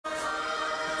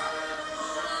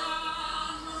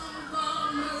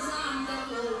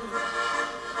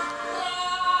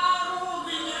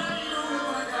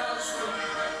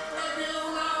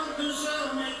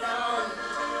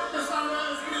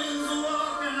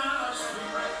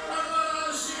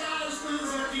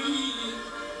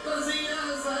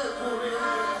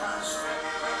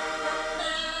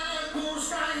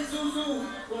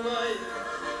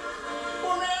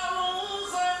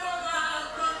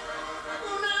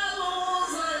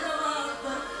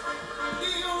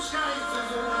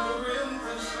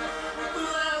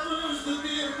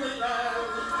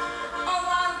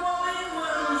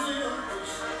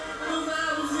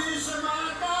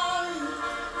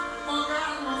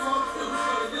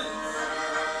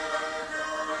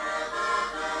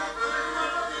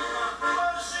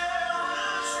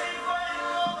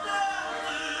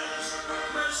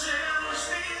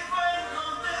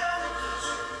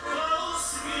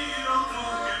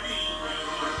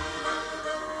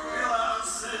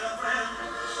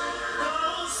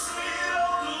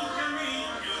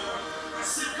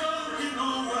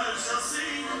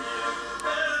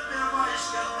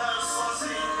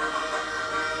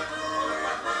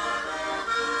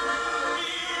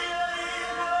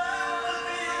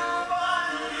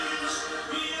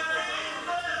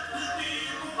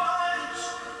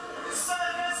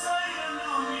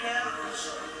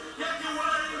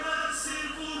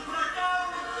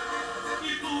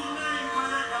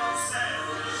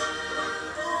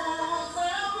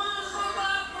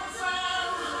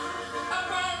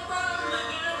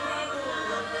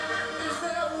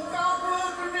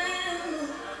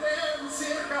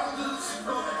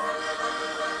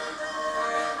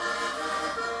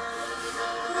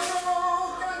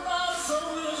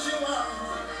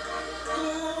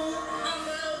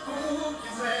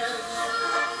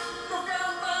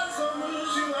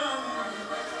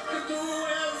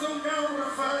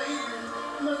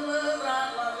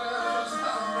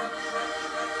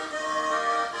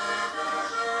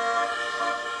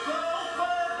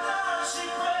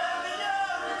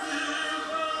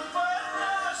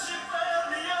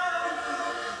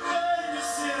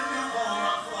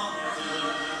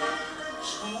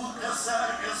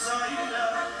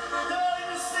Sargaceira,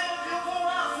 tenho sempre que vou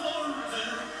à fonte.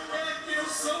 É que eu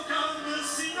sou calma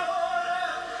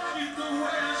senhora e tu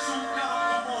és um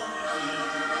calmo monte.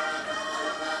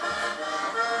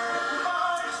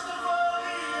 Vai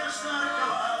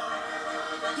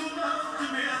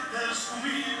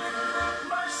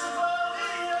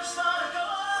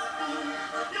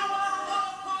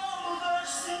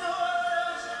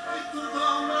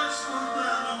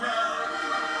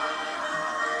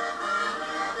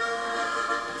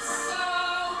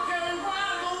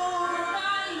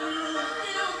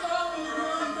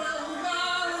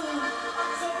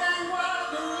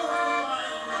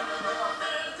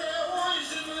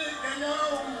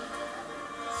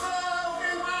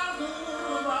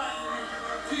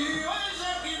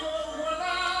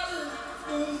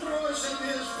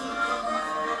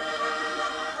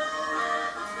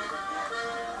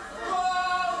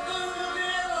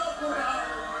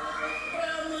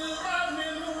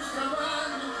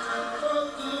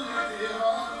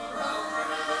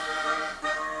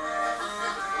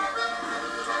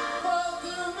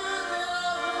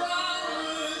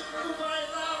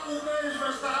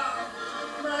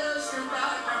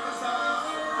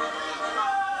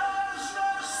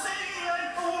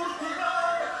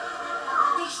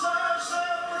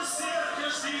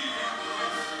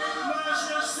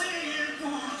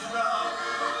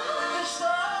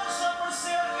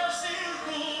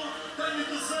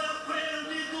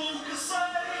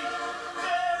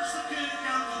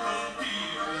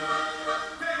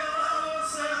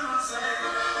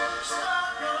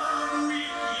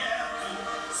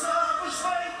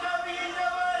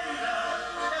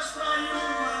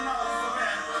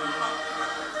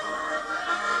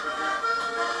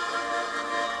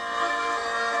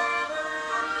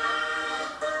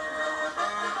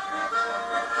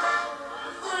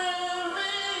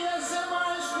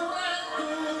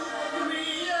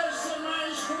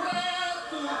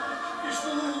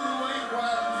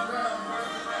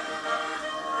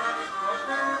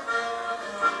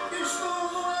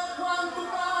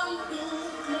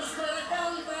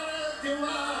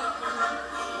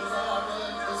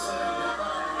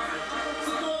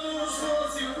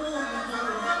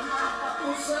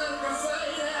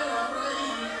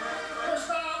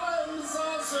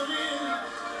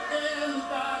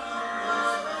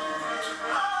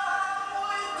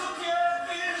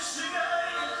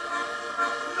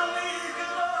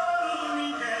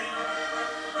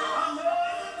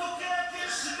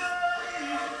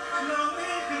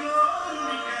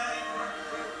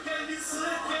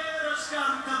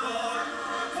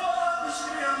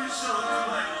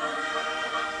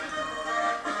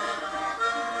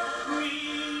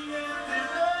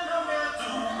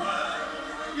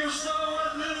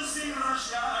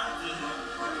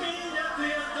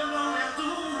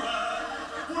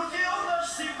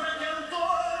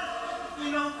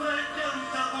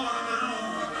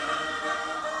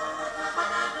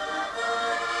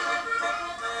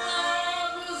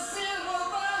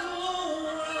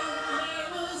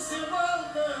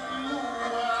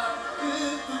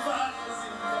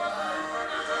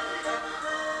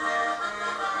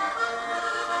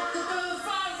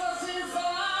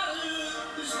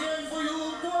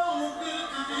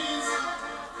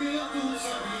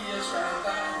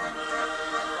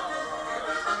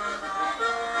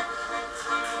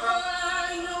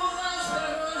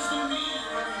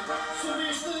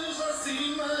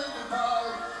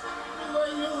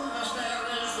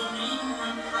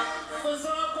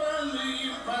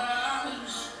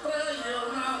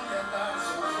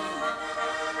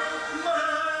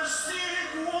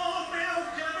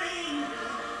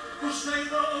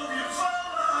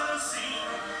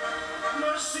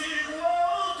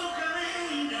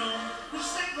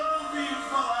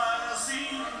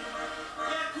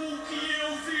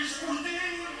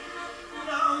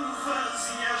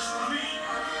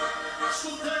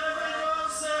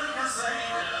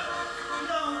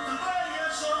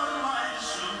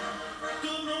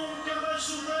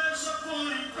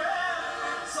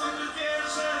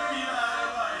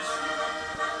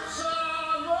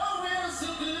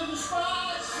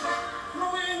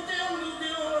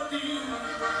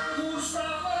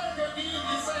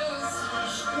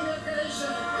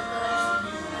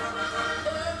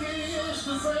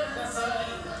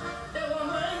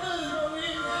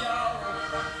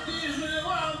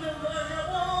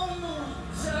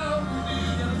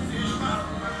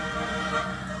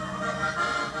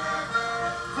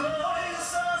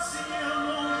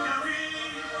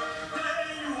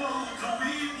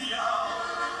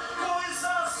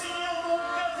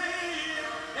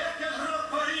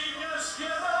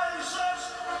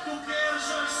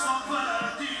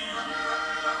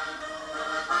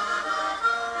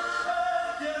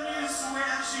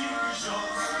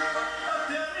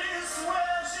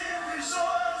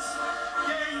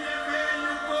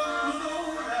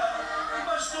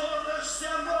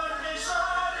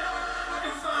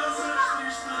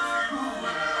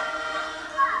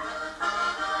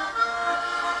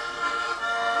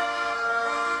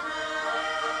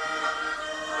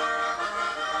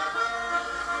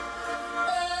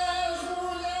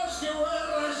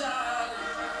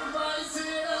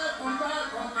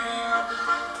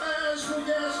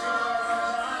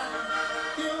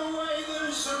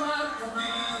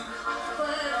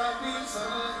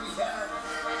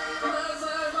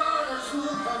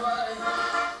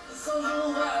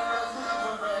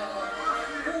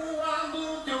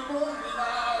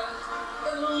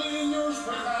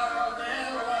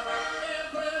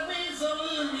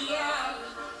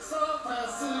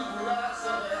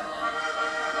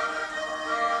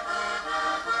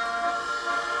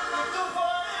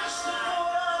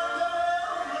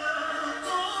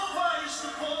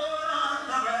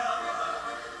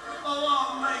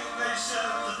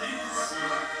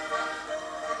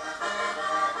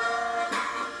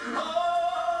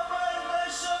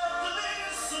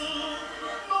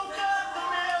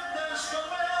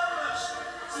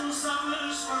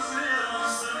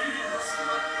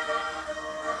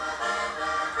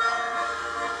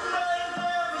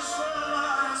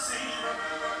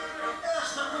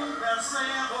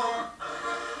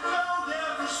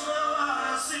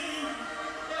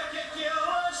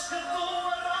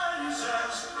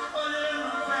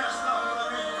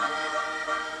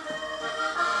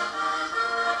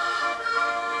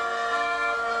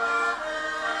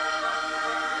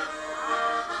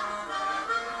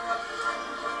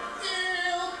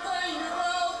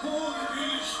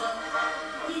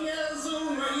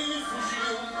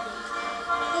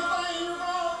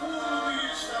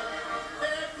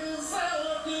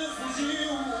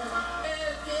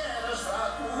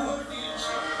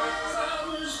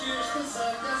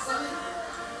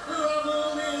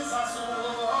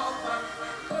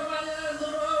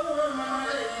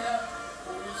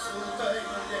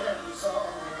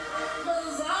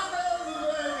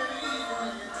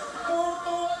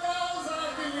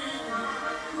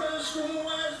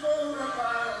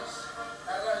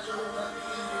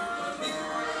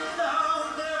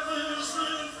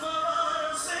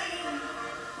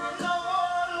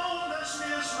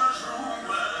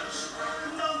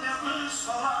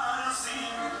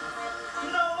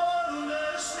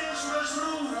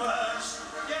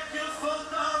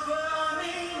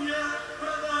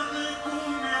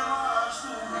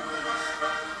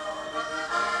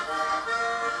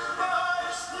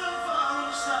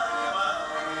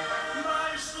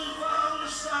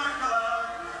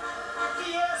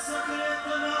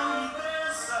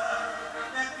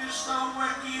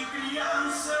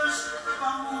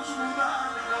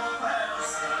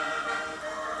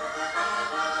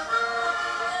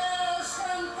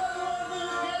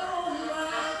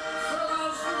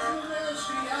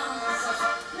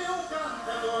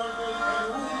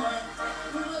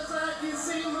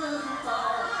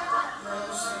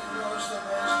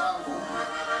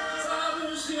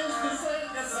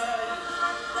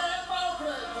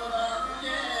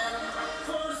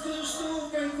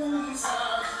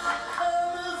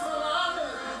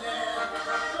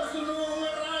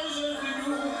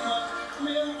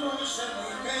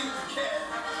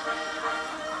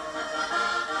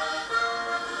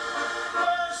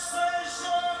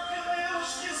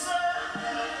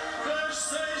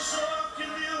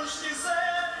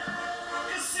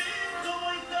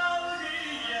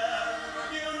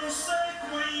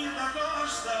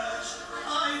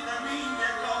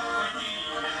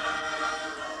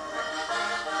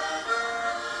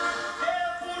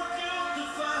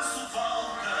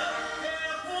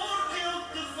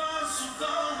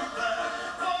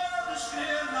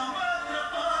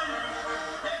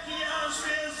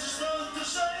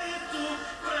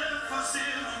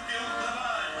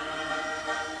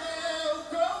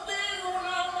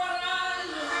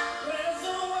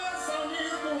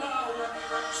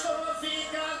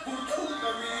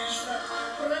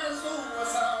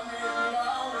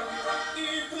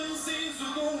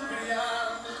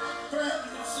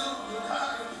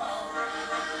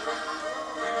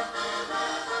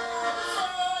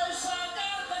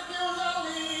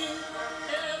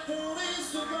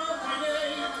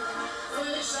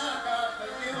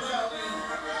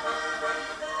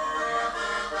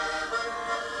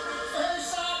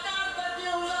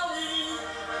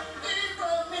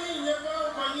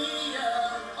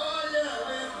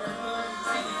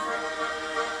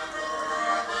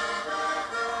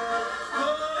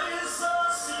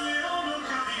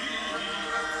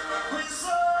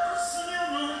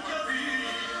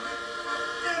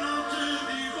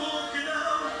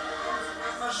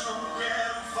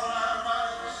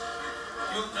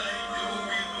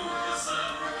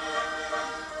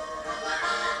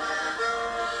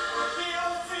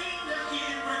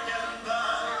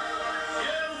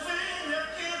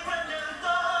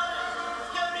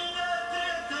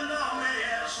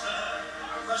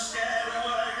mas quero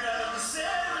agradecer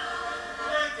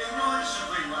a quem hoje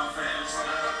veio à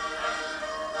festa.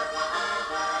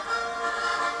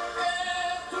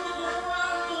 É tudo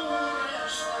quanto me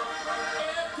resta,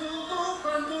 é tudo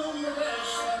quanto me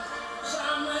resta.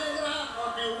 Já me agrada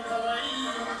o meu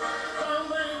carinho,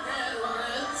 também quero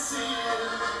agradecer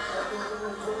a todo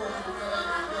o povo que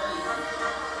veio.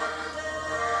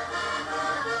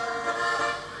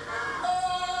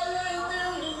 Olha,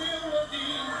 entendo o meu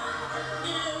latino,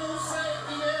 eu não sei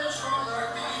que és como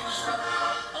artista.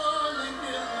 Olha,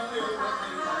 entendo o meu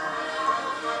latino.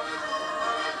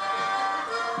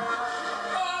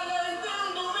 Olha,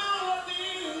 entendo o meu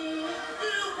latino, e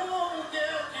o povo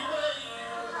quer que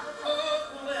veio. Oh,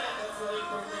 colega, foi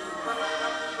comigo.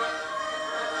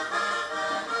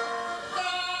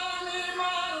 Para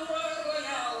animar o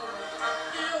arraial,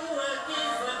 eu aqui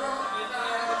fui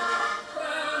convidado.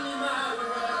 Para animar o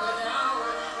arraial,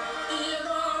 e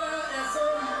agora é só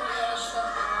molesta.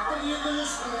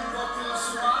 Pedidos com o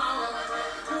pessoal,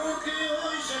 porque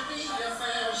hoje aqui a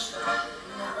festa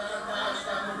não vai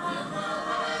estar no meu mal.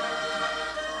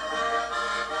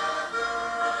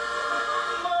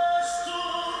 Mas tu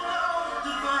não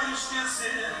te vais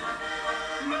esquecer,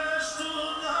 mas tu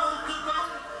não te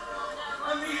vais,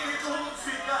 amigo,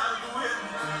 ficar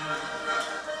doente.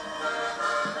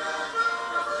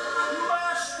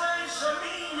 Mas tens a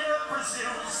minha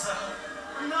presença,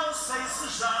 não sei se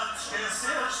já te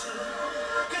esqueceste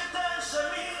que tens a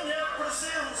minha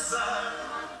presença.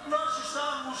 Nós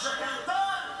estamos a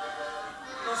cantar,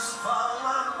 não se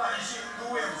fala mais em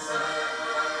doença.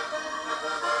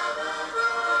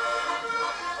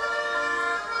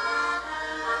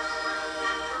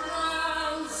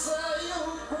 Não sei o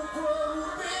que o povo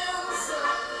pensa,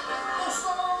 não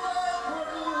estou de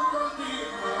acordo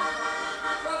contigo.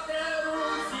 Só quero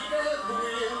ficar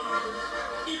doente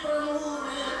e para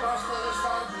morrer basta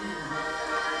estar vivo.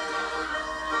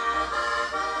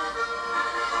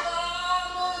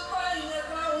 Nada tem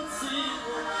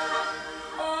acontecido.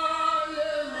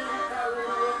 Olha, meu caro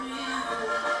amigo,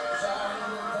 já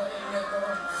não tem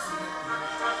acontecido.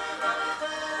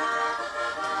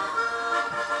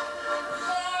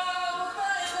 Nada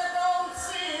tem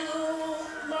acontecido,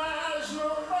 mas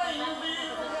não venho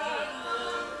divulgar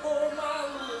o mal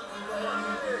que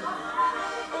tenho.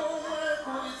 Uma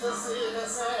coisa será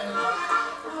certa,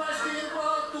 vais ter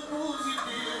voto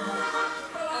positivo.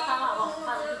 Tá lá, ó,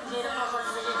 faz o dinheiro para a voz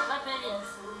da gente. Vai para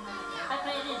dentro. Vai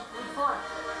para dentro, muito fora.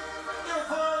 Eu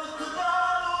vou-te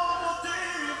dar o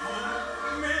motivo,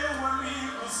 meu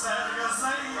amigo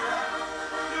sargaceira.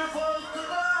 Eu vou-te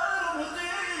dar o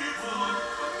motivo,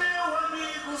 meu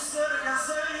amigo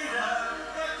sargaceira.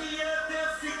 É que até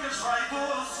ficas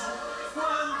vaidoso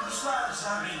quando estás à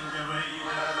minha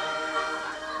beira.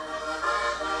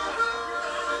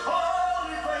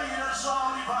 Oliveiras,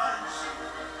 olivais,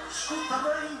 escuta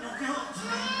bem o que eu te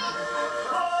digo.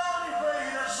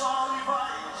 Oliveiras,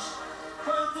 olivais,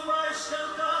 quanto mais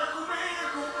cantar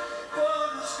comigo,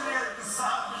 podes crer que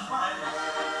sabes mais.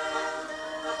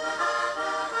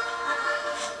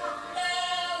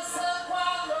 Essa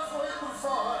quadra foi por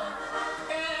fora,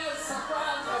 essa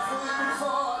quadra foi por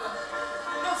fora.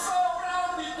 Eu sou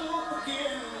grande e tu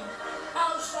pequeno,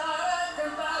 ao estar a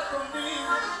cantar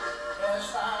contigo, é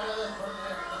estar a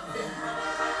perder tempo.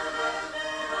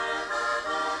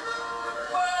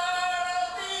 Para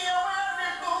ti eu é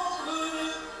virtude,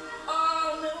 ao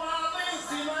meu lado em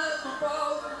cima do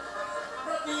palco.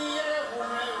 Para ti é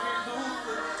uma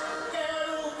virtude,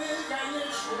 quero que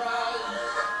ganhes coragem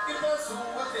e peço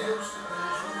a Deus que te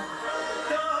ajude.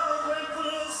 Também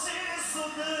preciso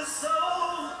de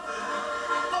saúde,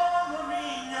 toma a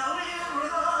minha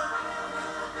liberdade.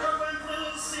 Também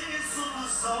preciso de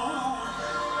saúde,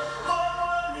 toma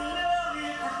a minha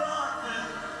liberdade.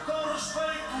 Com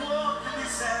respeito ao que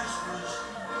disseste,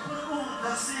 pergunta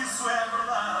se isso é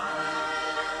verdade.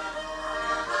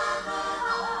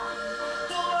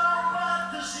 Tu não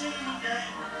bates em ninguém,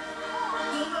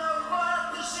 tu não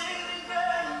bates em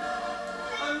ninguém,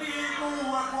 amigo,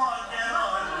 a qualquer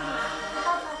hora.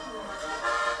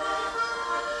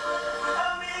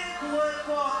 Amigo, a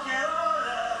qualquer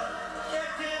hora, é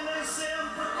que nem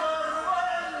sempre corre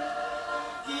bem,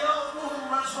 que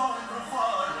algumas vão por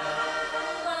fora.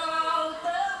 Não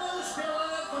perdes pela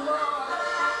demora,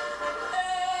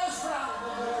 és frango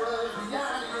do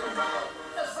aviário,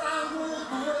 és frango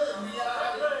do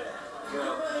aviário, que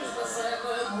vens da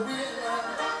Serra Morena,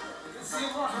 que se o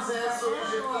quisesse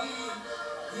hoje aqui,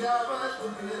 tirava-te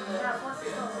pena.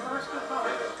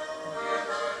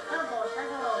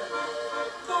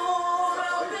 Tu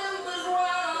não tentes voar,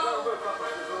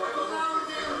 tu não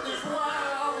tentes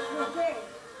voar,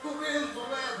 o vento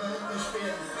é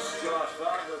lá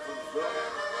está, já tudo.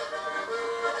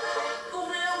 O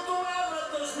vento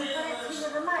leva-te as minas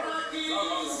aqui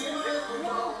em cima do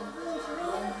pau.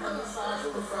 Não faz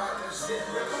por fracas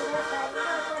cenas.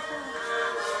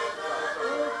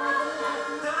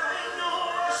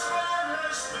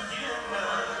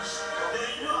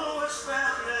 Tenho as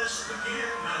pernas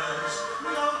pequenas,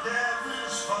 não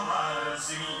deves falar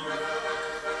assim.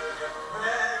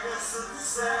 Prega-se do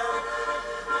céu,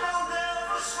 não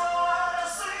deves falar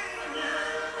assim.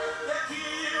 Daqui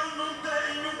eu não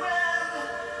tenho medo,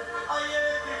 ai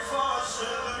é quem foge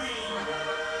de mim.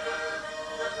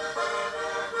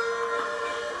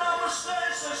 Não me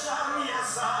estejas a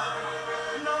ameaçar,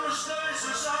 não me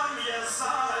estejas a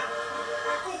ameaçar.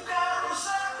 O carro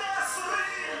já até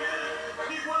sorri,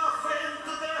 digo à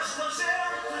frente desta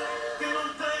gente que não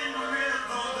tenho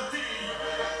medo de ti.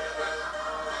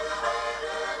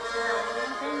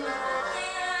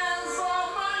 És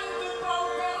homem de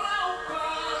pouca roupa,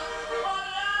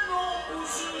 olha não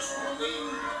puxes por mim.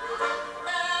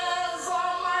 És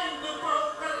homem de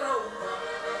pouca roupa,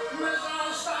 mas já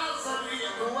estás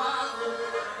habituado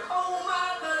a uma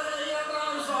tareia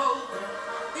atrás da outra.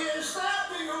 Este é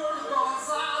pior do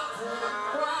sapo,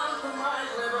 quanto mais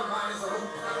leva mais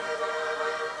roupa.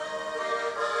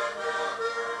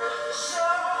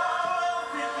 Já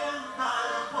ouvi cantar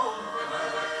a polpa,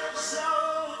 já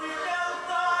ouvi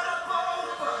cantar a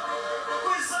polpa,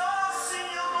 coisa assim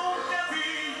eu nunca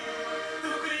vi.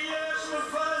 Tu querias me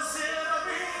fazer a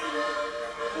mim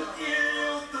o que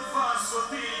eu te faço a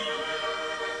ti.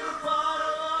 Prepara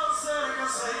a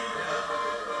sargaceira,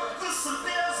 de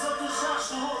certeza tu já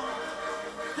estou.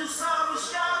 Tu sabes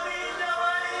que à minha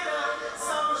beira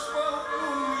sabes pouco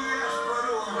e és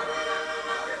parou.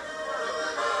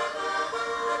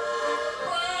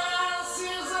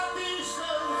 Pareces artista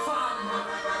de fama,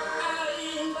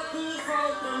 ainda te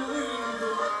falta muito.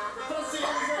 Pareces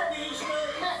artista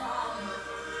de fama,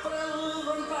 para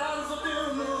levantares o teu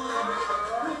nome.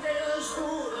 Não queiras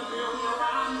pôr o meu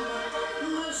nome,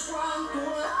 mas quanto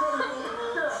a Carolo,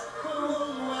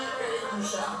 Carolo é quem me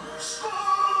chama.